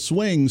Sickle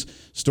Swings,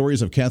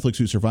 Stories of Catholics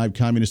Who Survived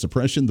Communist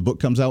Oppression. The book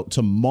comes out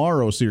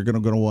tomorrow, so you're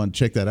going to want to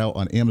check that out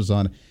on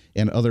Amazon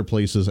and other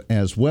places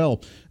as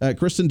well.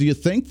 Kristen, do you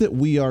think that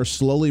we are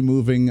slowly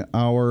moving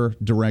our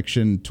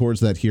direction towards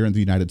that here in the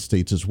United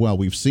States as well?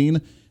 We've seen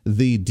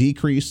the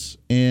decrease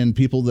in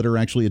people that are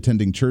actually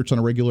attending church on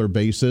a regular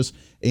basis.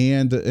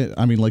 And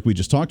like we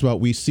just talked about,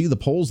 we see the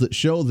polls that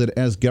show that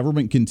as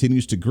government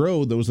continues to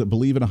grow, those that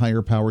believe in a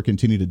higher power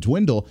continue to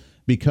dwindle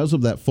because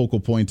of that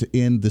focal point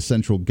in the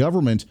central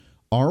government.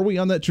 Are we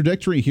on that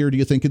trajectory here, do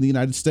you think, in the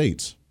United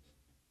States?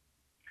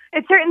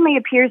 It certainly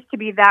appears to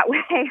be that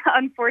way,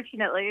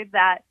 unfortunately,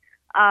 that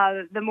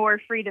the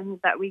more freedoms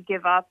that we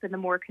give up and the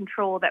more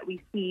control that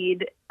we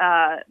cede,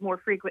 more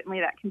frequently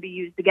that can be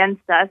used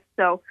against us.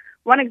 So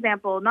one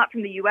example, not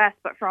from the U.S.,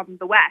 but from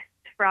the West,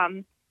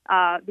 from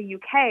the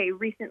U.K.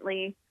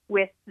 recently,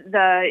 with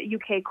the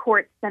U.K.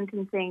 court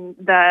sentencing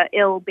the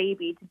ill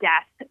baby to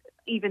death,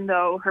 even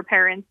though her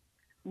parents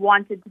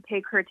wanted to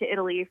take her to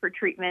Italy for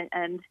treatment,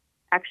 and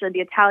actually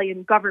the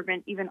Italian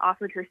government even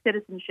offered her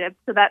citizenship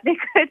so that they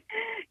could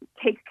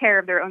take care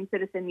of their own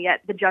citizen, yet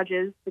the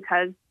judges,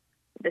 because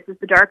this is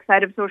the dark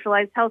side of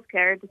socialized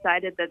healthcare,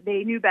 decided that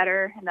they knew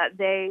better and that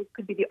they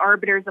could be the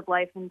arbiters of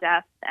life and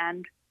death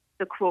and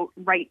the, quote,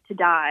 right to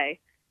die.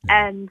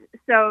 And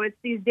so it's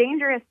these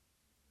dangerous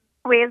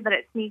ways that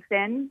it sneaks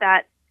in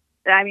that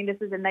this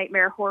is a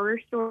nightmare horror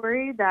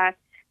story that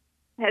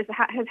has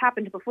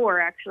happened before,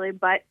 actually,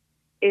 but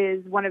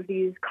is one of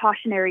these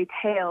cautionary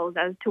tales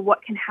as to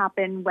what can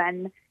happen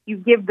when you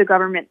give the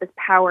government this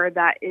power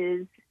that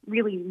is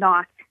really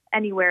not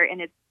anywhere in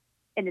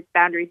its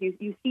boundaries.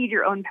 You cede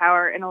your own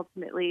power, and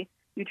ultimately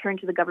you turn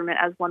to the government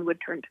as one would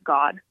turn to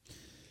God.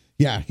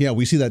 Yeah,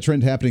 we see that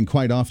trend happening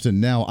quite often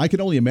now. I can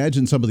only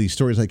imagine some of these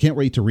stories. I can't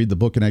wait to read the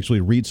book and actually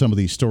read some of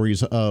these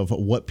stories of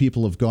what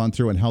people have gone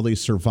through and how they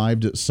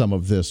survived some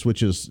of this,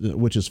 which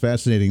is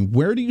fascinating.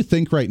 Where do you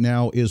think right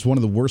now is one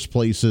of the worst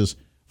places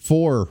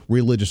for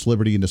religious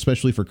liberty, and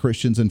especially for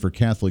Christians and for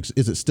Catholics?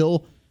 Is it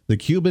still the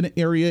Cuban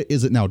area?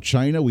 Is it now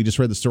China? We just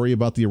read the story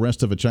about the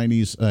arrest of a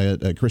Chinese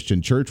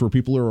Christian church where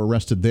people are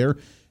arrested there.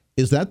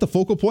 Is that the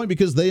focal point?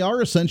 Because they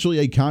are essentially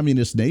a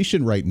communist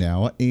nation right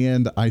now,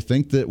 and I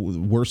think that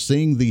we're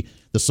seeing the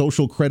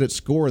social credit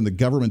score and the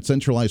government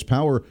centralized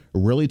power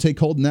really take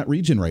hold in that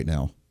region right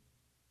now.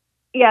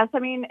 Yes,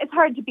 it's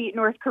hard to beat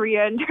North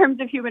Korea in terms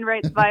of human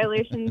rights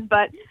violations,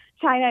 but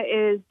China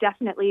is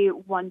definitely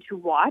one to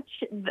watch.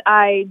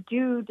 I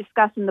do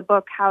discuss in the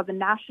book how the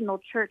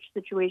national church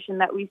situation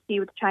that we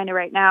see with China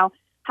right now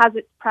has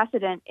its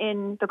precedent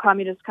in the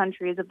communist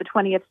countries of the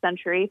 20th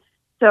century.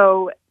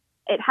 So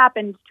it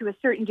happened to a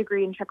certain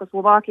degree in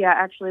Czechoslovakia,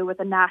 actually, with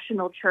a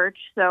national church.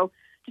 So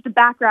just a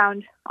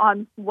background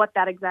on what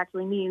that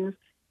exactly means.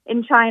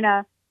 In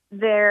China,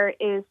 there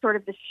is sort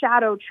of the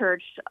shadow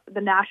church,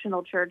 the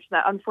national church,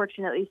 that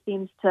unfortunately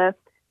seems to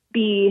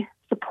be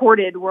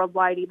supported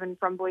worldwide, even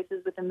from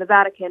voices within the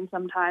Vatican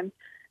sometimes,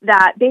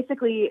 that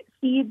basically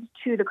cedes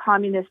to the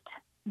communist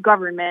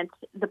government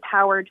the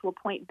power to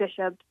appoint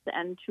bishops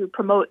and to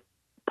promote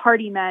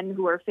party men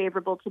who are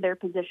favorable to their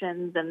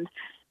positions and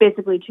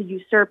basically to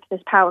usurp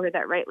this power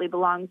that rightly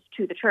belongs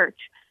to the church.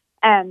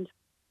 And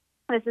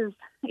this is,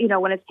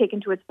 when it's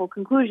taken to its full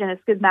conclusion, a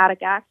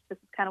schismatic act. This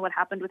is kind of what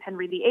happened with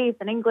Henry VIII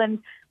in England,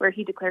 where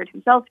he declared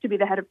himself to be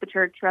the head of the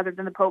church rather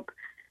than the Pope.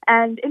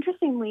 And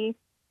interestingly,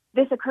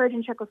 this occurred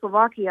in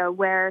Czechoslovakia,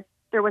 where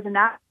there was a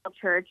national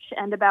church,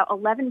 and about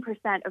 11%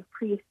 of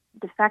priests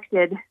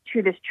defected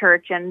to this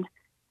church, and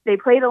they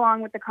played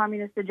along with the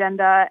communist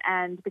agenda,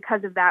 and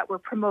because of that were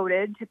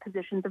promoted to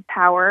positions of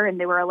power, and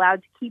they were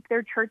allowed to keep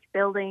their church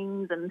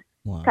buildings and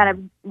kind of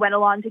went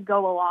along to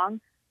go along.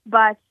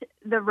 But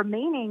the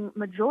remaining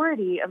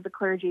majority of the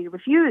clergy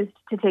refused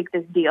to take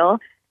this deal,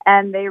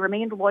 and they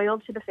remained loyal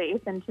to the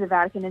faith and to the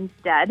Vatican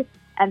instead,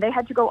 and they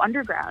had to go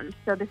underground.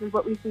 So this is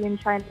what we see in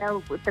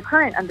China with the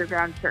current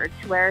underground church,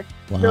 where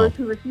those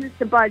who refuse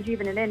to budge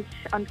even an inch,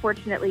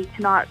 unfortunately,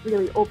 cannot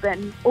really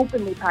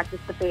openly practice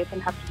the faith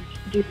and have to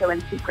do so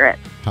in secret.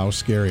 How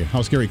scary.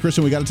 How scary.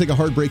 Kristen, we got to take a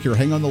hard break here.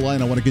 Hang on the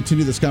line. I want to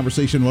continue this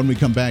conversation when we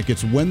come back.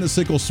 It's When the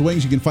Sickle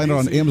Swings. You can find it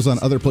on Amazon,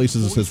 other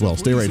places as well.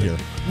 Stay right here.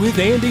 With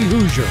Andy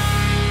Hoosier.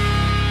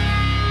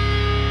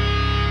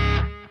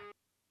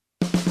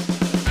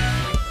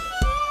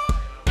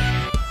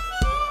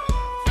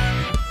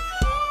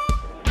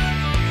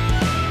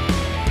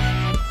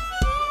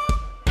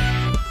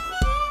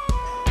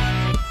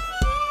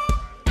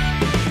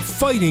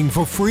 Fighting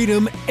for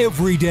freedom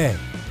every day.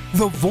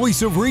 The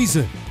Voice of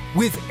Reason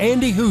with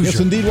Andy Hoosier. Yes,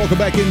 indeed. Welcome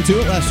back into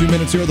it. Last few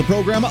minutes here of the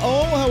program.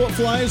 Oh, how it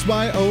flies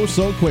by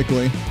so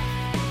quickly.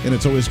 And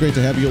it's always great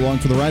to have you along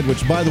for the ride,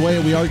 which, by the way,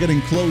 we are getting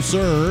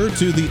closer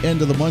to the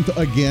end of the month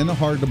again.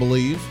 Hard to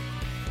believe.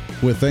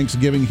 With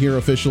Thanksgiving here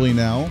officially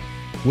now,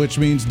 which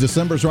means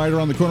December's right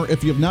around the corner.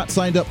 If you have not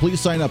signed up,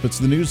 please sign up. It's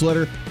the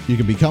newsletter. You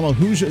can become a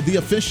Hoosier, the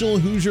official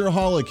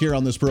Hoosier-holic here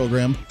on this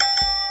program,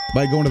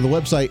 by going to the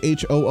website,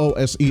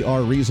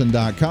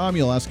 HOOSERreason.com.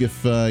 You'll ask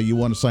if you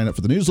want to sign up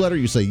for the newsletter.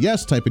 You say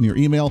yes, type in your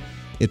email.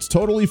 It's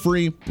totally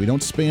free. We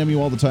don't spam you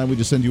all the time. We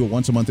just send you a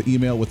once-a-month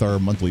email with our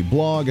monthly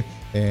blog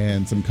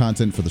and some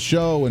content for the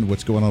show and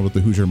what's going on with the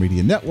Hoosier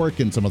Media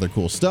Network and some other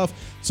cool stuff.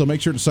 So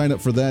make sure to sign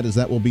up for that, as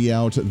that will be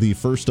out the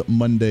first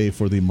Monday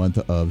for the month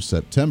of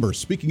September.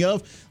 Speaking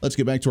of, let's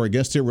get back to our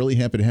guest here. Really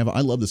happy to have.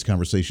 I love this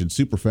conversation.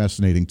 Super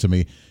fascinating to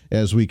me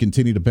as we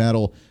continue to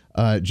battle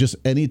just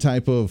any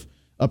type of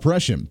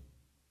oppression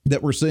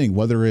that we're seeing,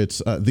 whether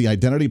it's the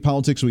identity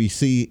politics we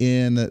see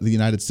in the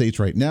United States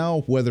right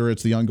now, whether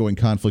it's the ongoing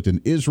conflict in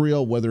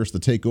Israel, whether it's the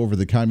takeover of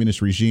the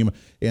communist regime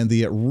and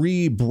the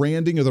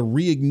rebranding or the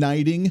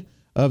reigniting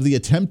of the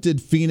attempted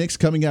phoenix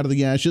coming out of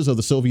the ashes of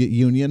the Soviet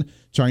Union,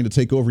 trying to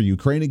take over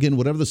Ukraine again.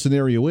 Whatever the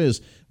scenario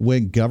is,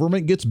 when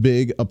government gets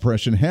big,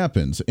 oppression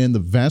happens. And the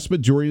vast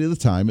majority of the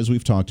time, as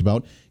we've talked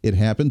about, it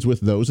happens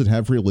with those that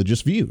have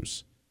religious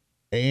views.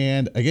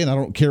 And again, I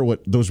don't care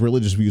what those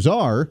religious views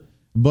are,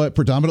 but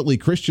predominantly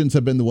Christians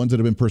have been the ones that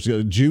have been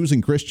persecuted. Jews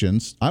and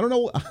Christians. I don't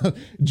know.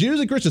 Jews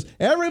and Christians.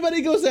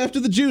 Everybody goes after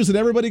the Jews and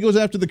everybody goes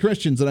after the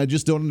Christians, and I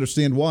just don't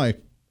understand why.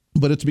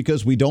 But it's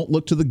because we don't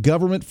look to the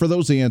government for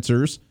those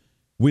answers.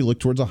 We look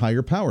towards a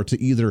higher power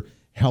to either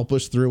help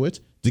us through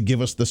it, to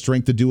give us the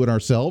strength to do it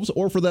ourselves,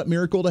 or for that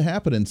miracle to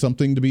happen and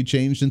something to be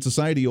changed in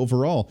society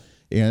overall.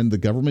 And the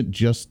government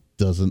just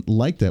doesn't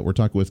like that. We're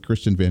talking with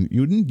Kristen Van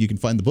Uden. You can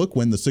find the book,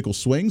 When the Sickle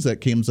Swings,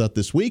 that came out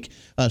this week.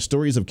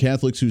 Stories of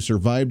Catholics who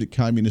survived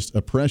communist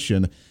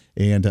oppression.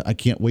 And I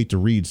can't wait to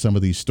read some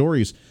of these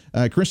stories.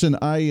 Kristen,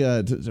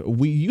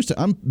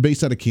 I'm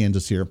based out of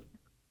Kansas here.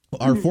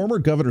 Our former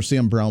governor,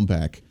 Sam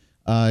Brownback,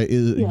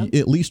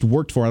 at least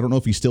worked for, I don't know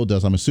if he still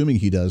does, I'm assuming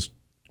he does,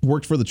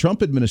 worked for the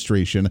Trump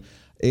administration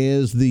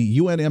as the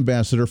UN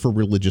ambassador for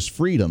religious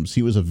freedoms.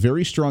 He was a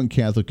very strong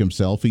Catholic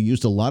himself. He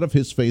used a lot of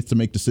his faith to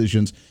make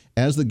decisions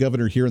as the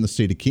governor here in the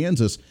state of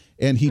Kansas,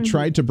 and he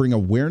tried to bring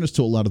awareness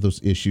to a lot of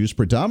those issues,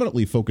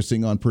 predominantly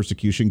focusing on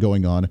persecution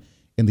going on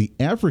in the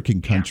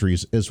African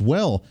countries as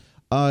well.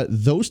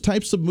 Those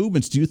types of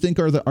movements, do you think,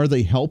 are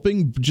they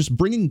helping? Just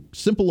bringing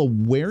simple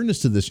awareness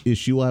to this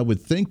issue, I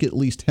would think, at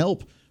least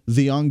help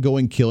the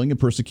ongoing killing and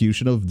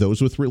persecution of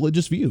those with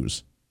religious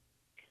views.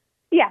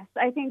 Yes,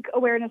 I think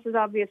awareness is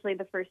obviously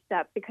the first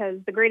step, because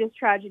the greatest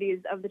tragedies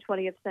of the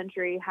 20th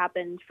century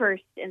happened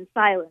first in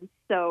silence.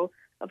 So,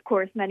 of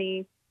course,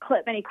 many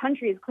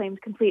countries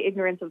claimed complete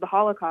ignorance of the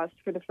Holocaust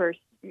for the first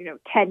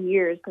 10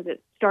 years, because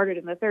it started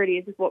in the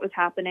 30s is what was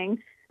happening.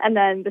 And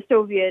then the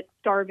Soviet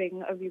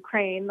starving of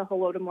Ukraine, the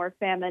Holodomor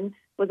famine,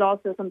 was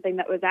also something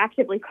that was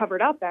actively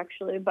covered up,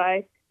 actually,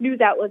 by news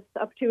outlets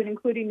up to and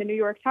including the New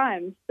York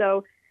Times.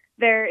 So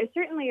there is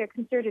certainly a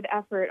concerted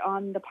effort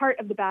on the part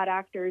of the bad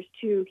actors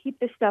to keep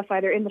this stuff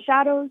either in the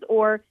shadows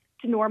or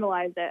to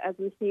normalize it, as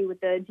we see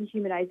with the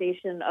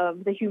dehumanization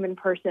of the human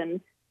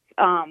person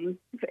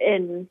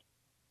in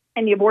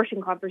the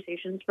abortion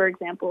conversations, for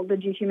example, the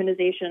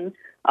dehumanization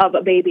of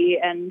a baby,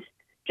 and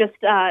just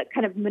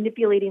kind of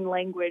manipulating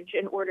language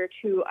in order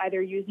to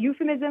either use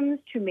euphemisms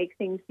to make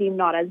things seem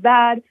not as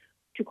bad,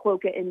 to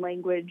cloak it in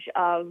language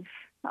of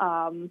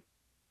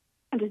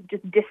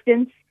just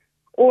distance,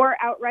 or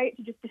outright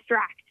to just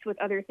distract with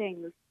other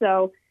things.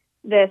 So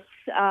this.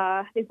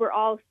 I think we're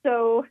all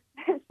so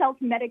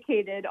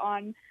self-medicated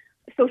on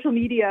social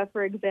media,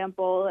 for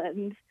example,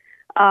 and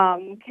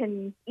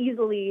can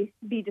easily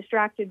be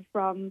distracted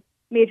from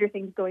major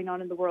things going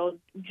on in the world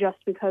just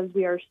because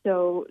we are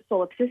so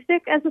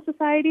solipsistic as a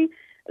society,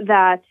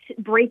 that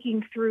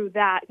breaking through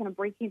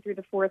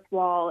the fourth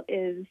wall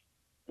is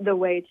the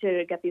way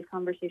to get these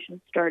conversations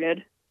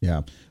started.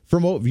 Yeah.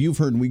 From what you've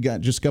heard, and we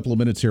got just a couple of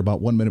minutes here,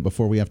 about 1 minute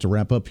before we have to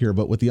wrap up here,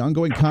 but with the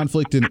ongoing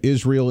conflict in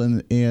Israel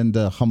and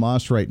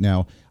Hamas right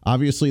now,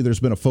 obviously there's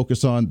been a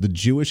focus on the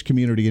Jewish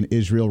community in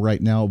Israel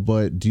right now,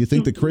 but do you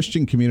think the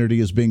Christian community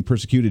is being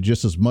persecuted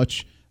just as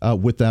much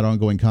with that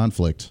ongoing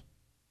conflict?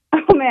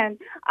 Oh, man.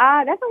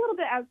 That's a little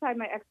bit outside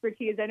my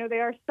expertise. I know they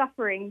are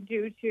suffering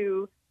due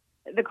to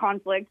the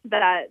conflict,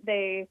 that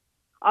they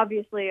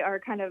obviously are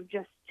kind of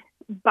just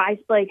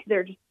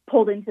they're just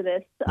pulled into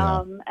this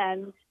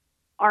and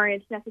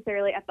aren't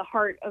necessarily at the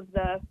heart of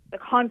the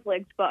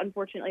conflict, but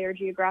unfortunately are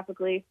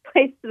geographically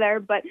placed there.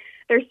 But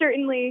they're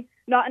certainly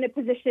not in a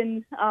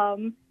position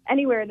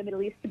anywhere in the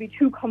Middle East to be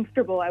too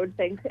comfortable, I would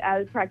think,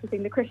 as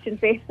practicing the Christian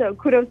faith. So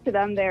kudos to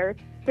them. They're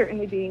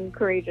certainly being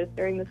courageous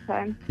during this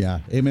time. Yeah,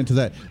 amen to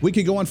that. We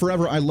could go on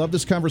forever. I love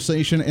this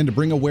conversation, and to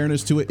bring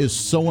awareness to it is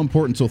so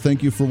important. So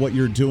thank you for what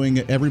you're doing.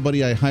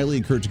 Everybody, I highly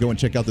encourage you to go and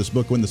check out this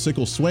book, When the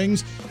Sickle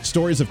Swings,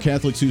 Stories of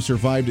Catholics Who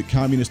Survived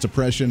Communist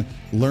Oppression.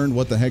 Learn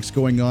what the heck's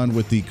going on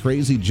with the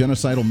crazy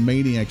genocidal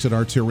maniacs at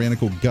our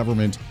tyrannical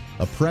government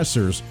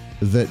oppressors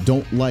that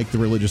don't like the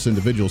religious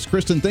individuals.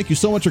 Kristen, thank you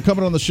so much for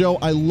coming on the show.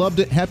 I loved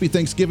it. Happy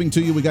Thanksgiving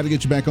to you. We got to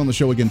get you back on the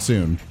show again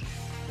soon.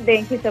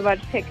 Thank you so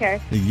much. Take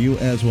care. You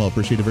as well.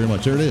 Appreciate it very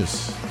much. There it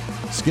is.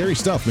 Scary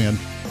stuff, man.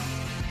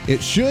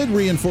 It should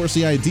reinforce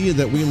the idea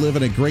that we live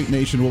in a great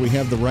nation where we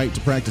have the right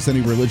to practice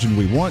any religion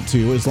we want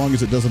to, as long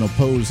as it doesn't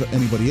oppose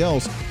anybody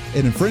else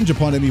and infringe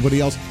upon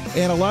anybody else.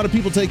 And a lot of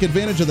people take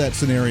advantage of that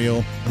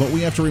scenario, but we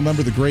have to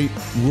remember the great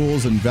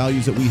rules and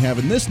values that we have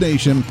in this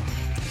nation,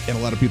 and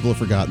a lot of people have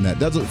forgotten that.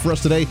 That's it for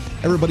us today.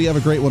 Everybody have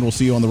a great one. We'll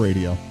see you on the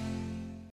radio.